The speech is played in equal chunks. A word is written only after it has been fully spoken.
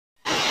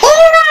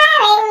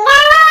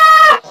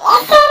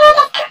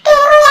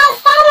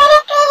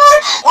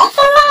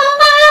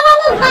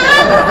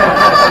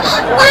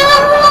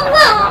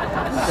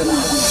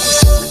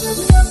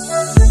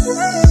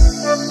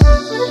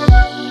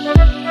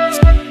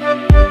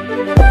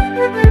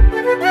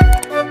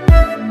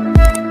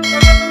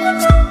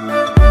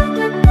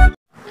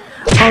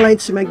Hi,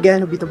 it's me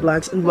again, Vito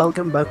Vlogs, and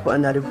welcome back po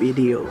another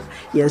video.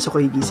 Yan, so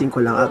kahigising ko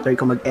lang after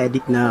ko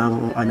mag-edit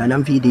ng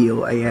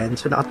video. Ayan,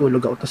 so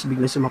nakatulog ako, tapos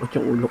biglang sumakot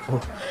yung ulo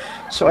ko.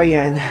 So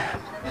ayan,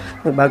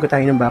 nagbago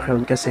tayo ng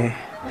background kasi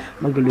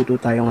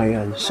magluluto tayo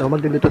ngayon. So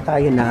magluluto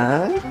tayo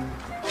ng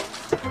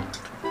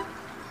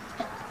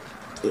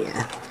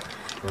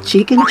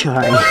chicken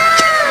joy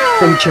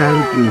from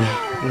Jollibee.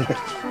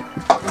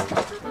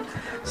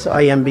 So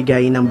ayan,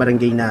 bigay ng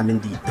barangay namin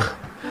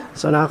dito.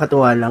 So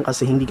nakakatuwa lang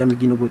kasi hindi kami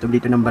ginugutom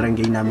dito ng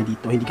barangay namin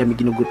dito. Hindi kami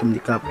ginugutom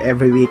ni Kap.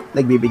 Every week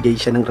nagbibigay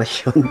siya ng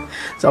rasyon.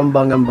 So ang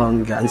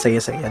bangga, ang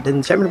saya-saya. Then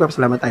syempre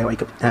nagpapasalamat tayo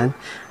kay Kapitan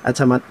at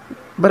sa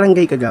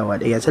barangay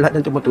Kagawad. Ayan, sa lahat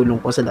ng tumutulong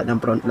po, sa lahat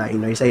ng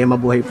frontliners. Ayan,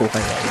 mabuhay po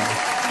kayo. Ayan.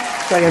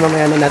 So ayan,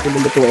 mamaya na natin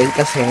lulutuin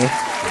kasi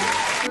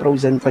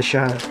frozen pa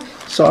siya.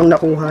 So ang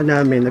nakuha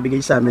namin,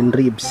 nabigay sa amin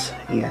ribs.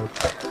 Ayan.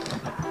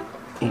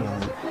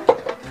 Ayan.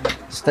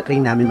 So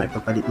try namin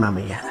maipapalit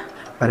mamaya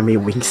para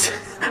may wings.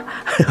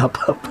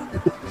 Hap-hap.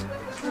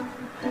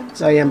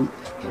 So ayan,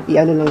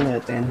 i-ano lang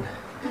natin,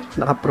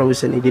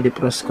 naka-frozen,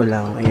 i-defrost ko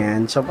lang.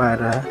 Ayan, so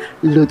para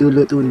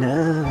luto-luto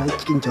na.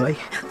 Chicken joy,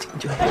 chicken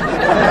joy.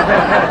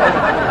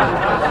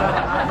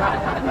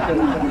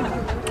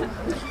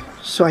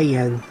 So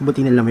ayan,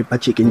 buti na lang may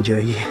pa-chicken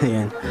joy.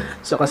 Ayan,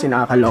 so kasi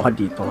nakakaloka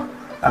dito.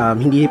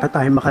 Hindi pa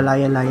tayo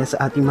makalaya-laya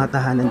sa ating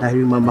matahanan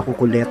dahil may mga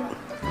makukulit,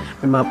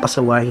 may mga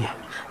pasaway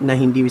na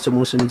hindi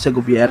sumusunod sa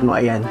gobyerno.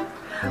 Ayan,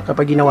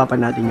 kapag ginawa pa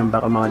natin yung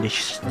baka mga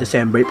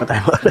December pa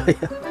tayo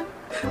makalaya.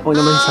 O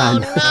naman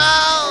sana.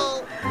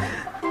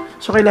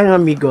 So kailangan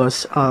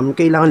amigos,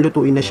 kailangan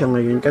lutuin na siya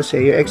ngayon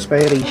kasi yung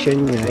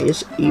expiration niya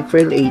is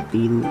April 18.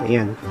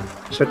 Ayan.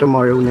 So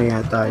tomorrow na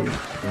yata yun.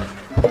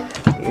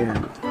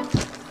 Ayan.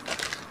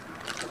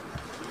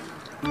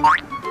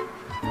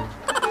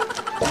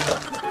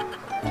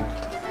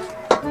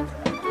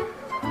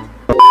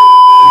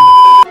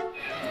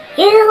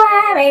 You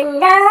are in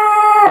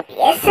love.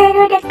 Yes, I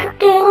do the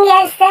cooking.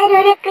 Yes, I do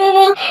the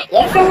cleaning.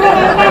 Yes, I do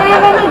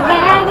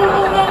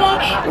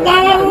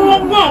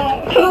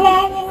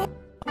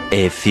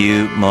A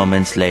few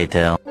moments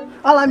later.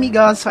 Hola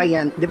amigos, so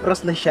ayan,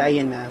 defrost na siya,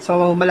 ayan na. So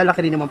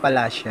malalaki rin naman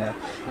pala siya.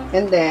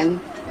 And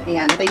then,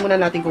 ayan, antayin muna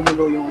natin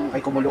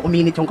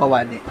uminit yung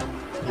kawali.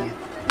 Ayan.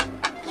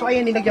 So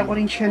ayan, nilagyan ko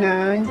rin siya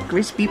ng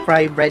crispy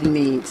fried bread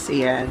mix.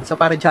 Ayan, so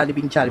para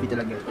Jollibee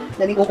talaga.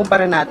 Then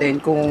ikukumpara natin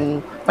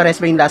kung pares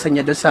ba yung lasa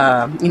niya doon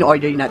sa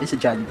in-order natin sa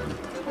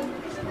Jollibee.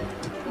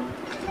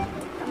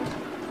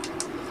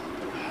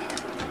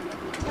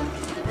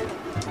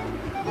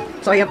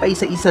 So ayan, pa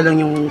isa-isa lang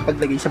yung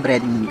paglagay sa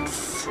breading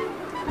mix.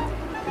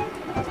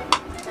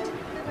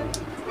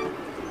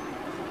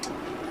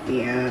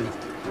 Ayan.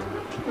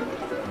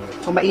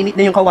 So mainit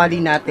na yung kawali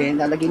natin,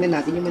 lalagyan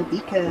na natin yung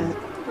mantika.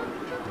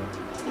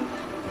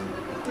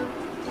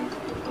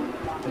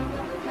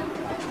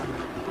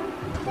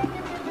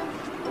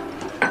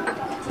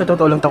 Sa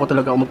totoo lang, takot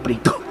talaga ako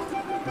magprito.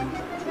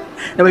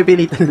 Na may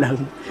pilitan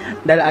lang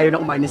dahil ayaw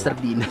na kumain ng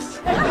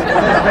sardinas.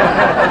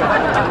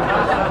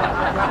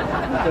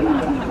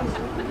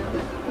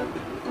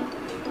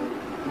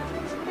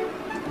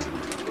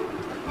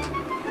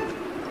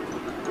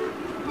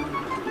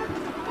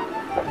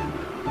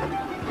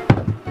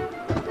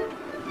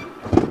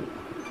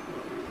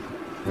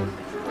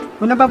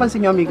 Kung napapansin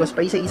nyo amigos,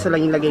 pa isa-isa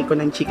lang yung lagay ko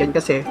ng chicken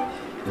kasi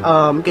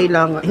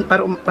kailangan,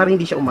 para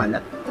hindi siya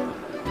umalat.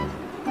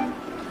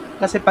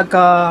 Kasi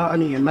pagka,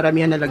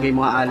 maramihan nalagay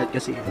mga alat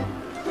kasi.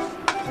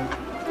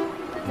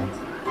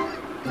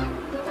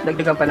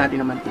 Dagdagan pa natin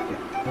ng mantika.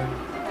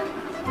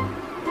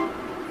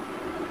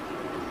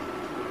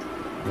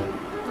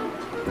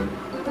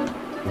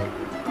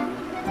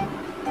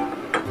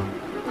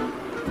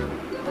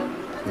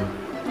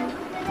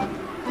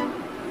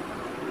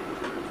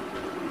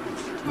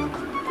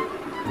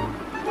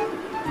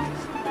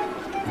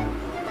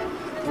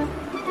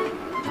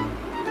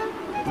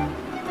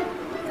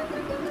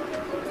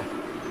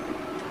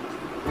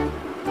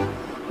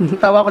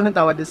 Tawa ko ng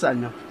tawa doon sa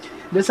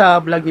doon sa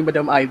vlog ni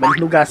Madam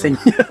Ivan, lugasan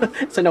niya.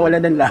 So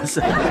nawala ng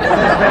lasa.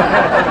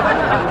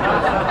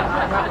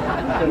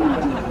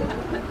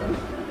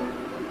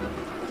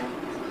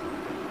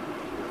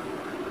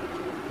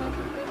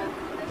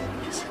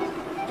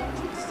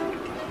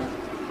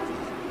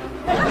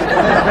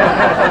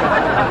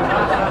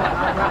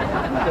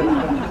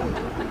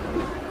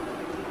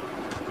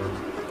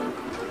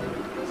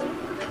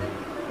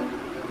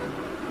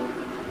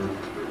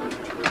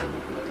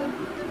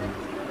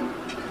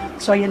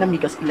 So ayan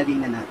amigas, ilagay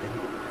na natin.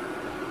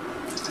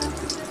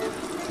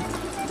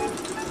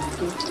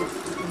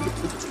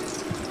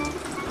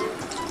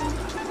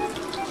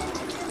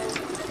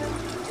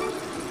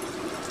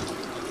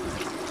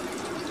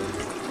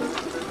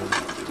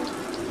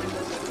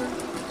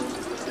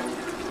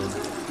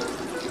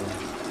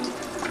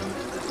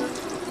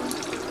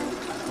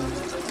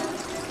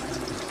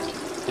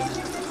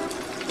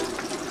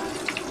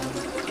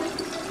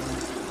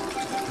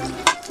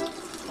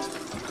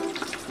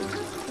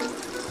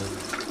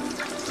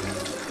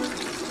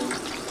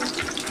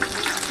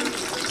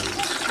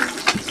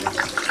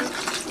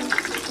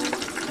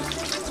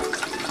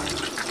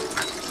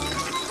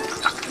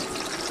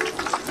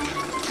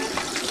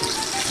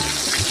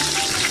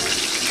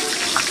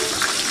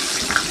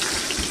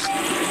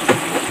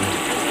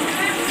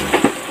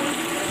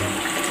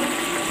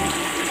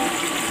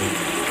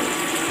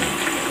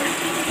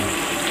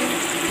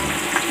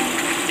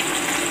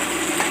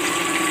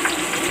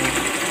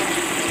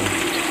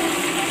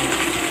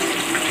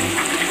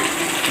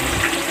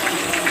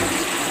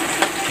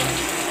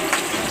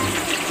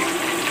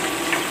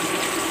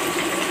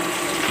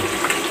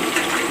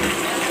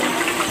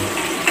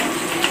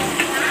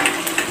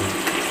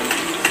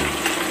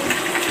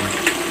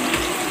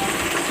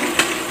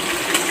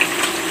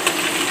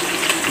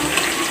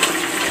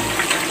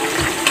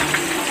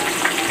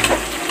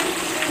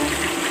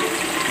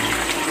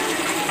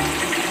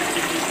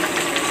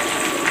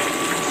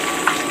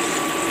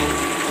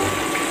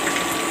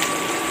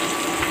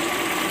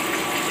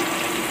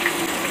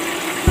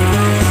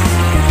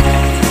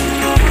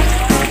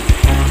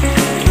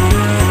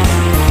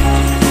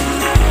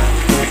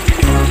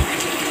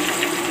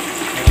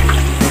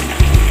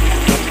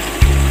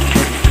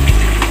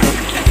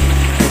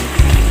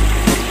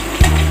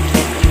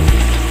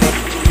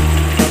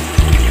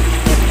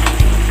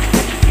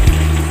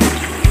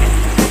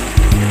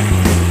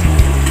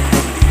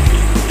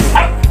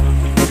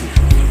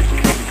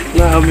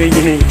 Nilagay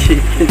niya na yung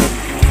chicken.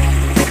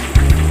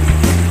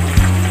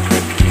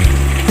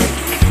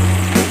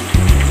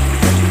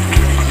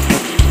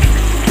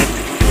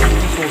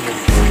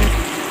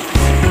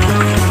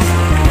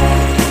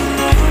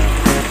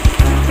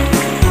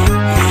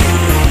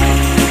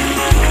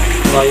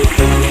 Tayo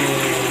pa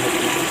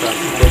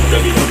yung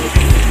gabi na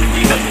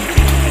hindi namin.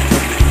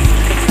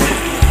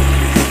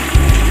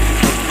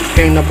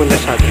 Kaya yung napunta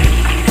sa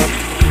atin.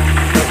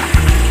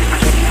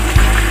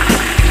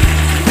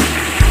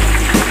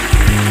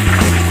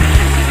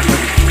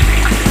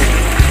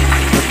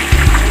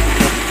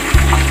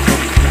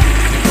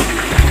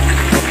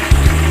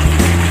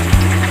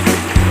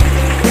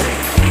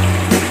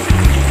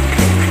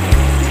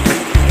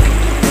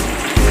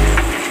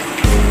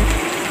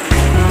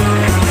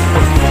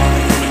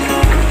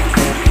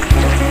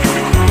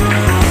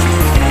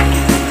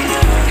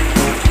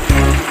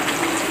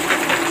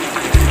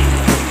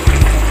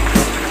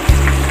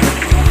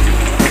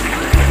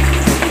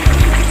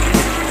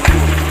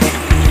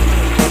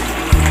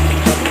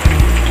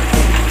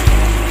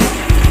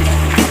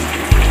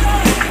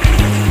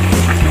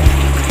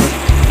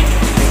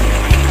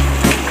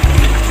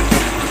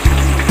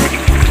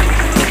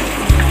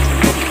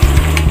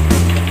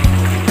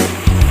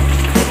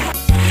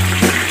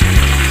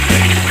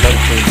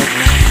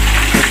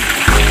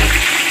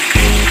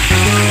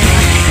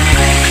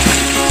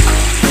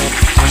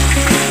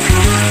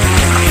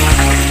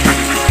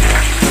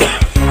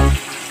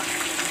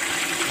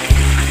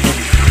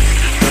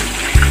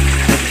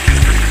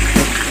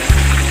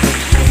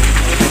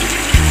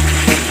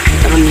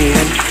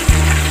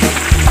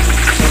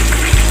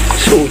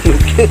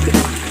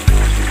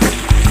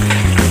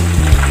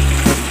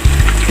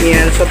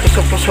 Yan, so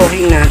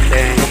puso-pusohin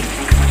natin.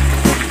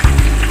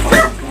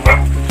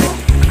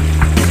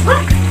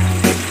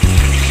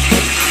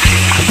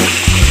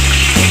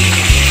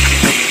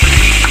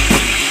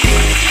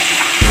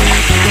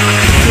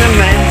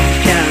 Naman,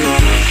 yan.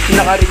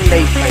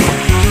 Naka-relay pa yan.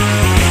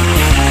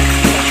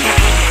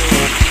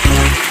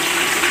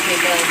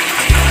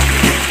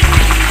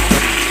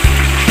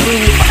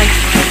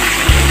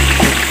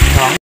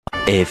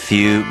 A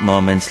few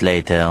moments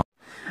later.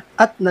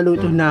 At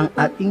naluto na ang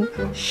ating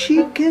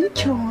chicken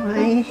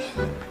joy.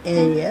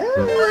 Ayan.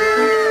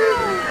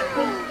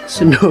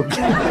 Sunog.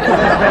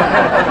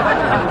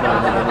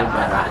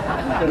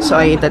 So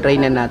ay itatry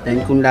na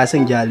natin kung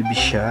lasang Jollibee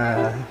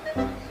siya.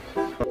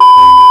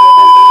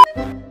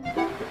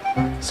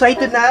 So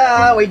ito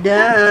na, we're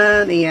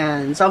done.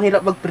 Ayan. So ang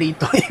hirap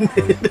magprito.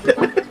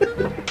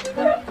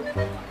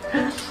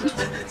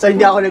 So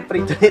hindi ako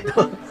nagprito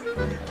nito.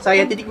 So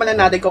ayan, titikman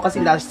na natin ko kasi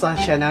lasa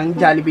siya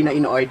ng Jollibee na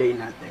in-order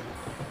natin.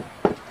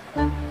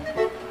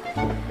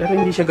 Pero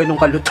hindi siya ganun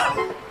kaluto.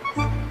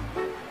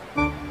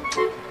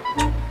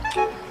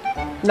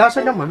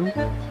 Lasa naman.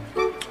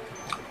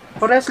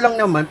 Pares lang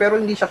naman, pero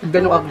hindi siya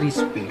ganun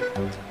ka-crispy.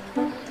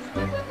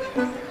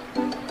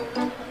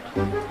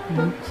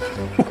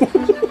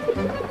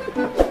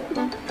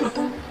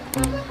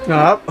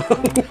 Sarap.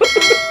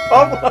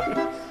 Oh,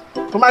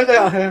 kumain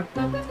kaya.